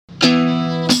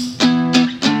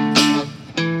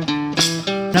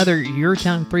Another Your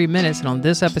Town 3 Minutes, and on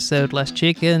this episode, let's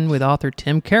check in with author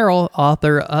Tim Carroll,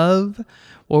 author of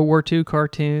World War II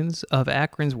cartoons of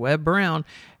Akron's Webb Brown,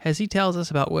 as he tells us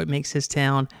about what makes his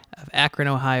town of Akron,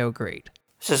 Ohio great.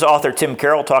 This is author Tim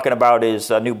Carroll talking about his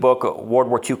new book, World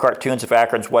War II Cartoons of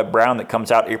Akron's Webb Brown, that comes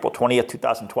out April 20th,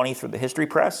 2020 through the History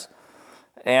Press.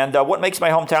 And what makes my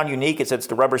hometown unique is it's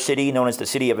the rubber city, known as the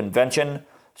city of invention.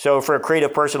 So for a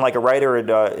creative person like a writer,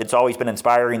 it's always been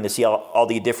inspiring to see all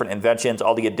the different inventions,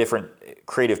 all the different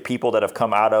creative people that have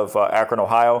come out of Akron,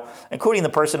 Ohio, including the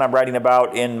person I'm writing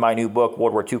about in my new book,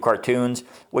 World War II Cartoons,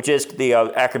 which is the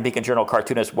Akron Beacon Journal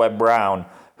cartoonist Webb Brown,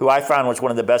 who I found was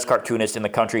one of the best cartoonists in the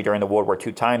country during the World War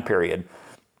II time period.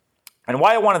 And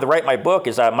why I wanted to write my book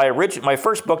is that my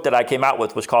first book that I came out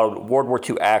with was called World War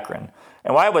II Akron.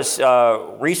 And while I was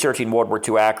researching World War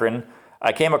II Akron,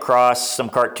 I came across some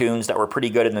cartoons that were pretty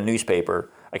good in the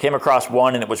newspaper. I came across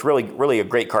one, and it was really, really a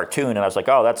great cartoon, and I was like,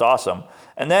 oh, that's awesome.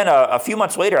 And then a few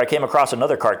months later, I came across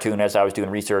another cartoon as I was doing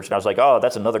research, and I was like, oh,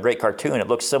 that's another great cartoon. It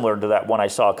looks similar to that one I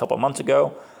saw a couple months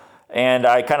ago. And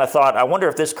I kind of thought, I wonder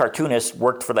if this cartoonist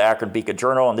worked for the Akron Beacon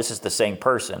Journal, and this is the same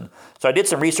person. So I did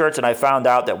some research, and I found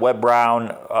out that Webb Brown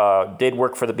did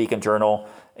work for the Beacon Journal,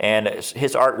 and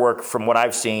his artwork, from what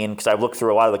I've seen, because I've looked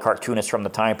through a lot of the cartoonists from the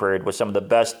time period, was some of the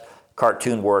best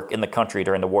cartoon work in the country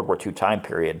during the World War II time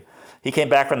period. He came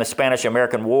back from the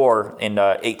Spanish-American War in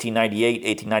 1898,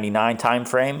 1899 time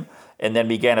frame, and then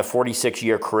began a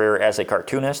 46-year career as a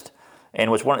cartoonist, and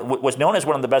was known as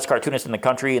one of the best cartoonists in the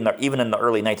country, even in the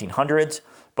early 1900s.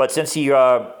 But since he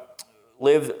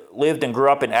lived and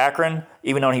grew up in Akron,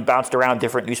 even though he bounced around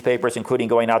different newspapers, including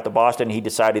going out to Boston, he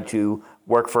decided to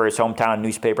work for his hometown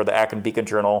newspaper, the Akron Beacon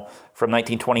Journal, from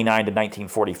 1929 to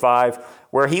 1945,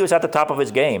 where he was at the top of his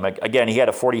game. Again, he had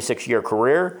a 46-year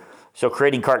career, so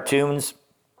creating cartoons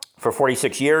for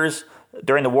 46 years.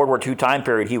 During the World War II time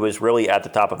period, he was really at the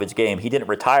top of his game. He didn't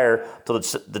retire till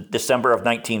the December of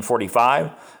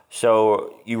 1945,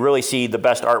 so you really see the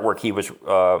best artwork he was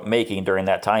making during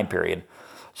that time period.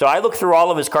 So I looked through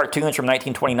all of his cartoons from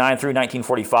 1929 through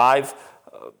 1945,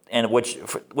 and which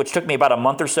took me about a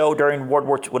month or so during World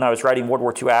War II, when I was writing World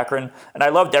War II Akron, and I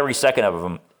loved every second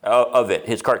of it.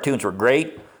 His cartoons were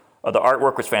great. The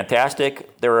artwork was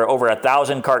fantastic. There were over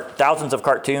thousands of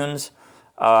cartoons.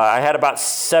 I had about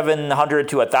 700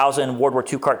 to 1,000 World War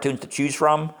II cartoons to choose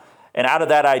from. And out of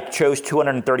that, I chose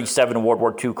 237 World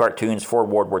War II cartoons for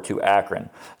World War II Akron.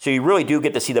 So you really do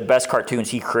get to see the best cartoons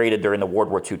he created during the World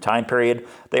War II time period.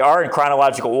 They are in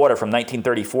chronological order from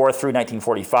 1934 through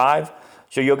 1945.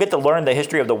 So you'll get to learn the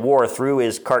history of the war through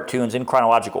his cartoons in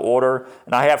chronological order.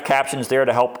 And I have captions there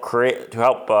to help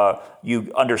you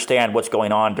understand what's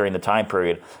going on during the time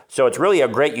period. So it's really a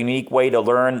great, unique way to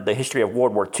learn the history of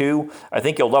World War II. I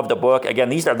think you'll love the book. Again,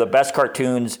 these are the best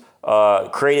cartoons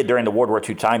created during the World War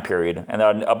II time period. And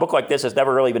a book like this has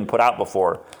never really been put out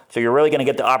before. So you're really going to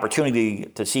get the opportunity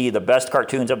to see the best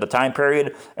cartoons of the time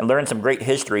period and learn some great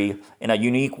history in a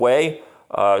unique way.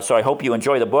 So I hope you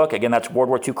enjoy the book. Again, that's World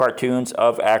War II Cartoons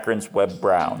of Akron's Webb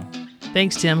Brown.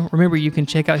 Thanks, Tim. Remember, you can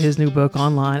check out his new book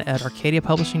online at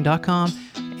arcadiapublishing.com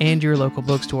and your local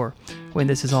bookstore when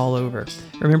this is all over.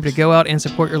 Remember to go out and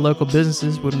support your local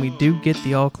businesses when we do get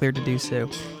the all clear to do so.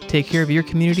 Take care of your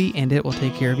community, and it will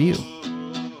take care of you.